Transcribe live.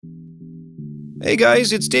Hey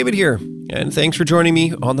guys, it's David here, and thanks for joining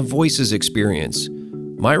me on the Voices Experience.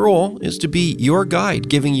 My role is to be your guide,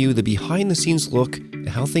 giving you the behind-the-scenes look at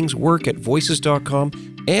how things work at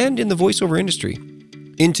voices.com and in the voiceover industry.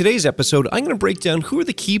 In today's episode, I'm going to break down who are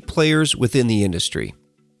the key players within the industry.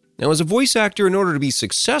 Now, as a voice actor, in order to be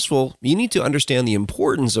successful, you need to understand the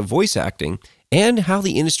importance of voice acting and how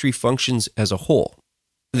the industry functions as a whole.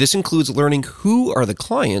 This includes learning who are the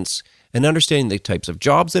clients and understanding the types of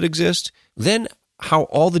jobs that exist, then how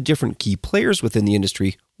all the different key players within the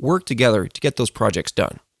industry work together to get those projects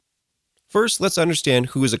done. First, let's understand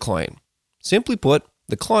who is a client. Simply put,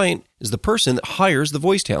 the client is the person that hires the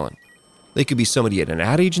voice talent. They could be somebody at an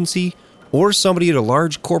ad agency or somebody at a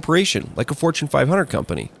large corporation like a Fortune 500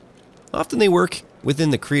 company. Often they work within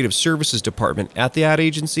the creative services department at the ad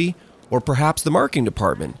agency or perhaps the marketing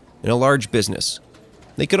department in a large business.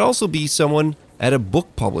 They could also be someone at a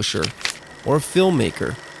book publisher or a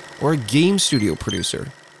filmmaker or a game studio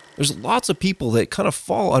producer. There's lots of people that kind of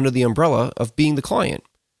fall under the umbrella of being the client.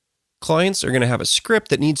 Clients are going to have a script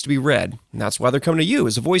that needs to be read, and that's why they're coming to you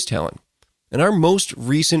as a voice talent. And our most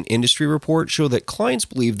recent industry report showed that clients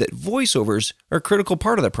believe that voiceovers are a critical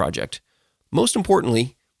part of the project. Most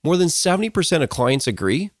importantly, more than 70% of clients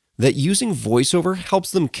agree that using voiceover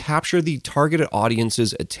helps them capture the targeted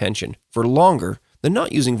audience's attention for longer than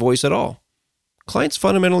not using voice at all. Clients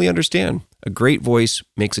fundamentally understand a great voice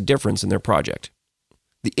makes a difference in their project.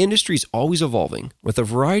 The industry is always evolving with a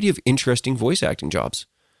variety of interesting voice acting jobs.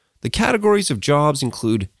 The categories of jobs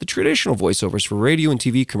include the traditional voiceovers for radio and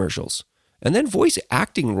TV commercials, and then voice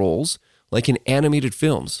acting roles like in animated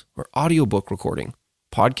films or audiobook recording,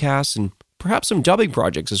 podcasts, and perhaps some dubbing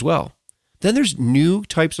projects as well. Then there's new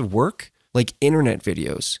types of work like internet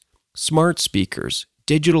videos, smart speakers,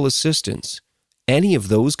 digital assistants. Any of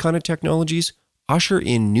those kind of technologies usher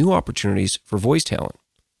in new opportunities for voice talent.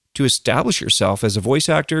 To establish yourself as a voice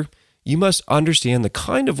actor, you must understand the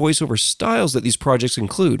kind of voiceover styles that these projects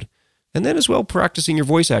include, and then as well practicing your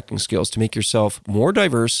voice acting skills to make yourself more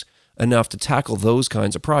diverse enough to tackle those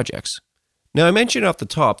kinds of projects. Now, I mentioned off the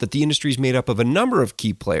top that the industry is made up of a number of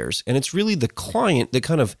key players, and it's really the client that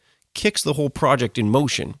kind of kicks the whole project in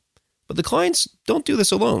motion. But the clients don't do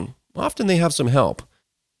this alone. Often they have some help.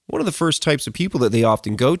 One of the first types of people that they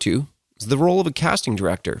often go to is the role of a casting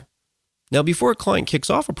director. Now, before a client kicks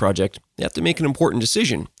off a project, they have to make an important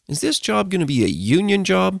decision. Is this job going to be a union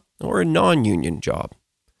job or a non-union job?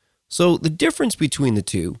 So the difference between the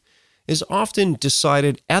two is often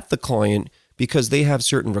decided at the client because they have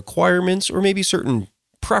certain requirements or maybe certain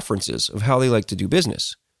preferences of how they like to do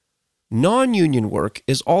business. Non-union work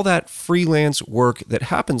is all that freelance work that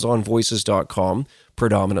happens on voices.com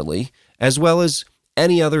predominantly, as well as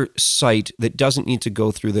any other site that doesn't need to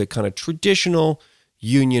go through the kind of traditional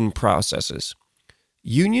union processes.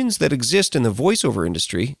 Unions that exist in the voiceover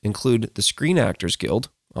industry include the Screen Actors Guild,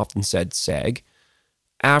 often said SAG,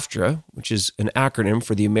 AFTRA, which is an acronym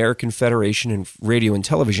for the American Federation of Radio and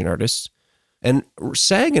Television Artists, and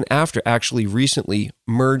SAG and AFTRA actually recently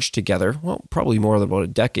merged together, well, probably more than about a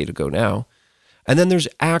decade ago now. And then there's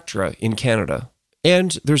ACTRA in Canada.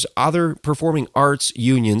 And there's other performing arts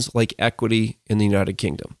unions like Equity in the United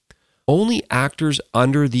Kingdom. Only actors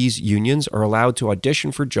under these unions are allowed to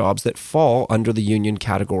audition for jobs that fall under the union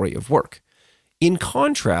category of work. In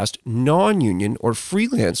contrast, non-union or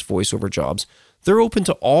freelance voiceover jobs, they're open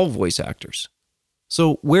to all voice actors.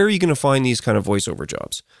 So where are you going to find these kind of voiceover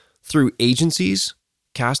jobs? Through agencies,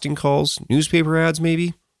 casting calls, newspaper ads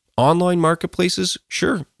maybe, online marketplaces?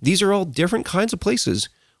 Sure, these are all different kinds of places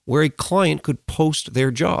where a client could post their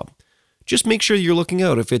job. Just make sure you're looking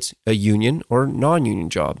out if it's a union or non-union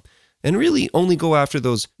job, and really only go after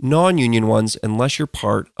those non-union ones unless you're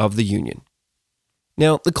part of the union.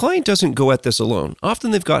 Now, the client doesn't go at this alone.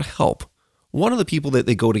 Often they've got help. One of the people that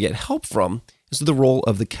they go to get help from is the role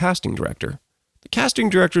of the casting director. The casting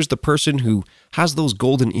director is the person who has those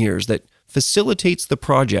golden ears that facilitates the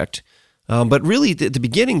project, but really at the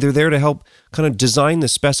beginning they're there to help kind of design the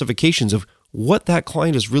specifications of what that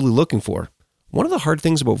client is really looking for. One of the hard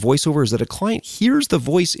things about voiceover is that a client hears the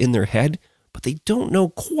voice in their head, but they don't know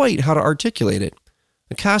quite how to articulate it.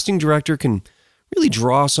 A casting director can really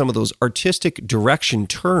draw some of those artistic direction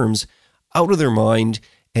terms out of their mind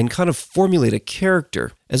and kind of formulate a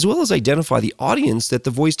character, as well as identify the audience that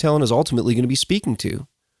the voice talent is ultimately going to be speaking to.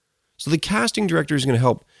 So the casting director is going to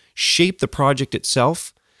help shape the project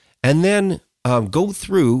itself and then go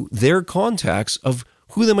through their contacts of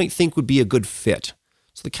who they might think would be a good fit.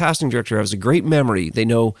 So the casting director has a great memory. They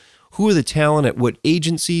know who are the talent at what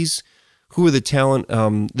agencies, who are the talent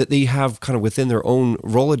that they have kind of within their own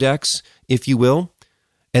Rolodex, if you will,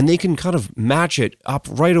 and they can kind of match it up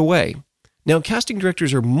right away. Now, casting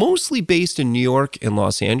directors are mostly based in New York and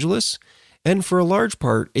Los Angeles, and for a large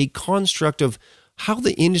part, a construct of how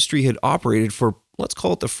the industry had operated for, let's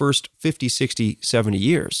call it the first 50, 60, 70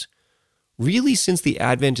 years. Really, since the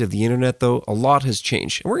advent of the internet, though, a lot has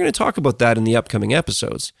changed, and we're going to talk about that in the upcoming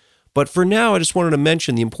episodes. But for now, I just wanted to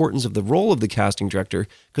mention the importance of the role of the casting director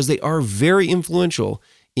because they are very influential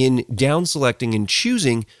in down selecting and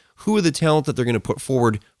choosing who are the talent that they're going to put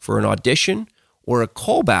forward for an audition or a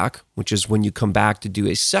callback, which is when you come back to do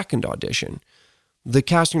a second audition. The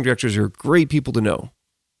casting directors are great people to know.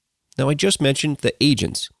 Now, I just mentioned the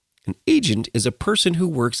agents. An agent is a person who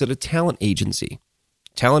works at a talent agency.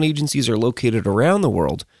 Talent agencies are located around the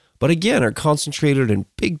world, but again are concentrated in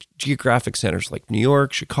big geographic centers like New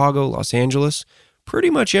York, Chicago, Los Angeles. Pretty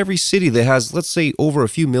much every city that has, let's say, over a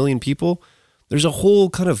few million people, there's a whole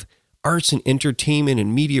kind of arts and entertainment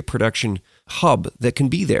and media production hub that can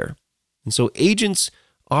be there. And so agents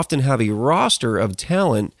often have a roster of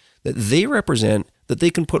talent that they represent that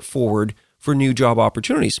they can put forward for new job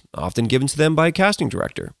opportunities, often given to them by a casting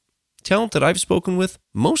director. Talent that I've spoken with,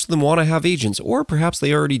 most of them want to have agents, or perhaps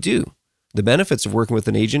they already do. The benefits of working with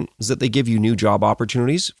an agent is that they give you new job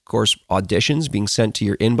opportunities, of course, auditions being sent to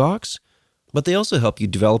your inbox, but they also help you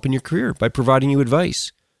develop in your career by providing you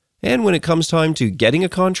advice. And when it comes time to getting a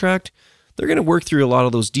contract, they're going to work through a lot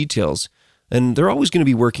of those details, and they're always going to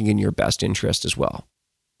be working in your best interest as well.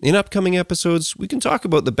 In upcoming episodes, we can talk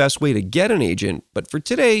about the best way to get an agent, but for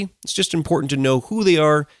today, it's just important to know who they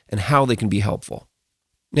are and how they can be helpful.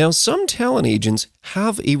 Now, some talent agents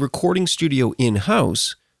have a recording studio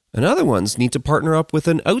in-house, and other ones need to partner up with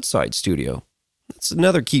an outside studio. That's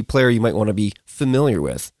another key player you might want to be familiar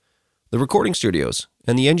with: the recording studios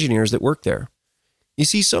and the engineers that work there. You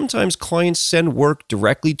see, sometimes clients send work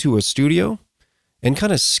directly to a studio and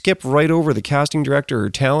kind of skip right over the casting director or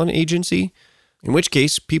talent agency, in which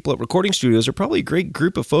case people at recording studios are probably a great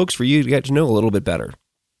group of folks for you to get to know a little bit better.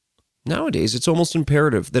 Nowadays, it's almost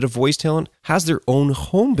imperative that a voice talent has their own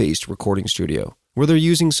home-based recording studio, where they're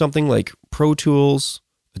using something like Pro Tools,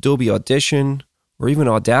 Adobe Audition, or even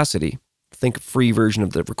Audacity. Think free version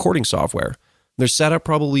of the recording software. Their setup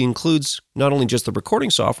probably includes not only just the recording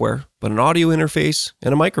software, but an audio interface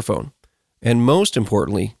and a microphone. And most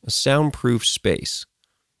importantly, a soundproof space.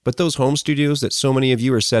 But those home studios that so many of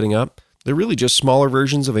you are setting up, they're really just smaller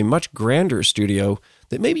versions of a much grander studio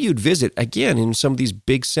that maybe you'd visit again in some of these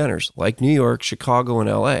big centers like New York, Chicago, and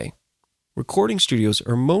LA. Recording studios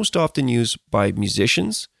are most often used by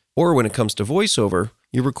musicians, or when it comes to voiceover,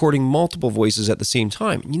 you're recording multiple voices at the same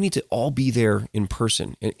time. You need to all be there in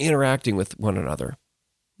person and interacting with one another.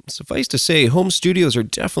 Suffice to say, home studios are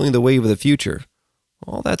definitely the wave of the future.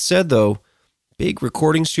 All that said, though, big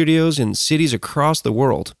recording studios in cities across the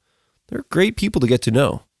world, they're great people to get to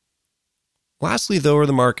know. Lastly, though, are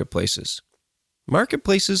the marketplaces.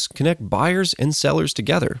 Marketplaces connect buyers and sellers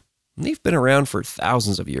together, and they've been around for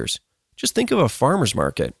thousands of years. Just think of a farmer's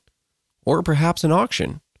market, or perhaps an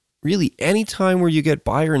auction. Really, any time where you get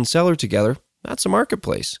buyer and seller together, that's a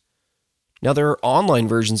marketplace. Now, there are online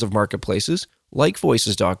versions of marketplaces, like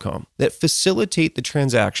voices.com, that facilitate the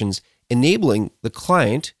transactions, enabling the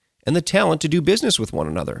client and the talent to do business with one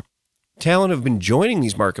another. Talent have been joining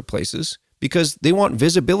these marketplaces because they want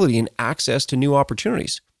visibility and access to new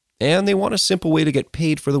opportunities, and they want a simple way to get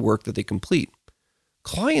paid for the work that they complete.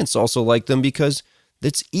 Clients also like them because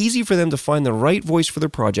it's easy for them to find the right voice for their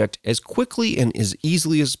project as quickly and as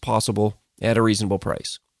easily as possible at a reasonable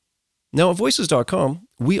price. Now, at voices.com,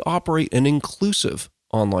 we operate an inclusive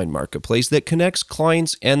online marketplace that connects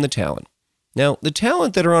clients and the talent. Now, the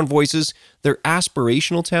talent that are on Voices, they're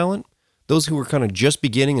aspirational talent, those who are kind of just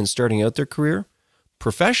beginning and starting out their career.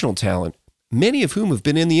 Professional talent, many of whom have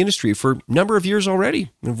been in the industry for a number of years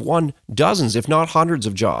already and have won dozens, if not hundreds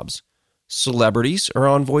of jobs. Celebrities are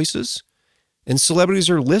on Voices, and celebrities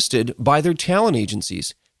are listed by their talent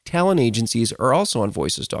agencies. Talent agencies are also on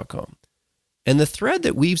voices.com. And the thread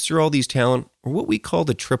that weaves through all these talent are what we call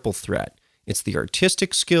the triple threat. It's the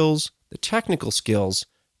artistic skills, the technical skills,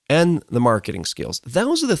 and the marketing skills.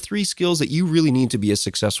 Those are the three skills that you really need to be a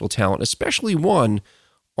successful talent, especially one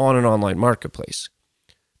on an online marketplace.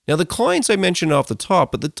 Now, the clients I mentioned off the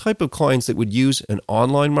top, but the type of clients that would use an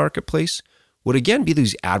online marketplace would again be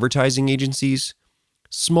these advertising agencies,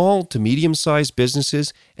 small to medium-sized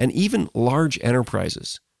businesses, and even large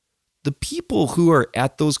enterprises. The people who are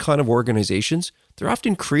at those kind of organizations, they're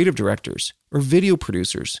often creative directors or video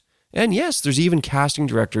producers. And yes, there's even casting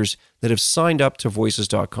directors that have signed up to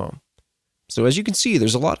voices.com. So as you can see,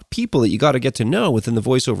 there's a lot of people that you got to get to know within the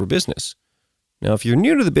voiceover business. Now, if you're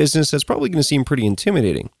new to the business, that's probably going to seem pretty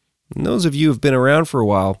intimidating. And those of you who have been around for a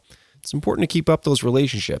while, it's important to keep up those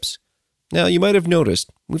relationships. Now, you might have noticed,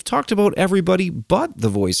 we've talked about everybody but the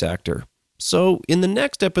voice actor. So, in the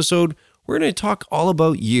next episode, we're going to talk all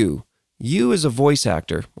about you. You as a voice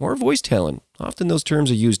actor or voice talent. Often those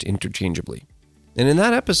terms are used interchangeably. And in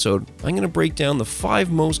that episode, I'm going to break down the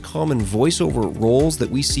 5 most common voiceover roles that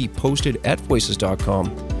we see posted at voices.com,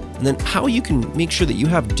 and then how you can make sure that you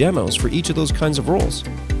have demos for each of those kinds of roles.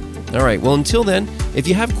 All right, well, until then, if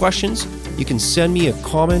you have questions, you can send me a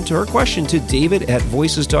comment or a question to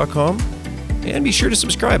david@voices.com. And be sure to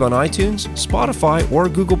subscribe on iTunes, Spotify, or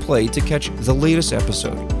Google Play to catch the latest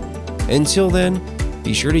episode. Until then,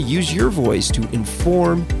 be sure to use your voice to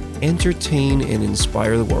inform, entertain, and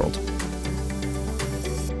inspire the world.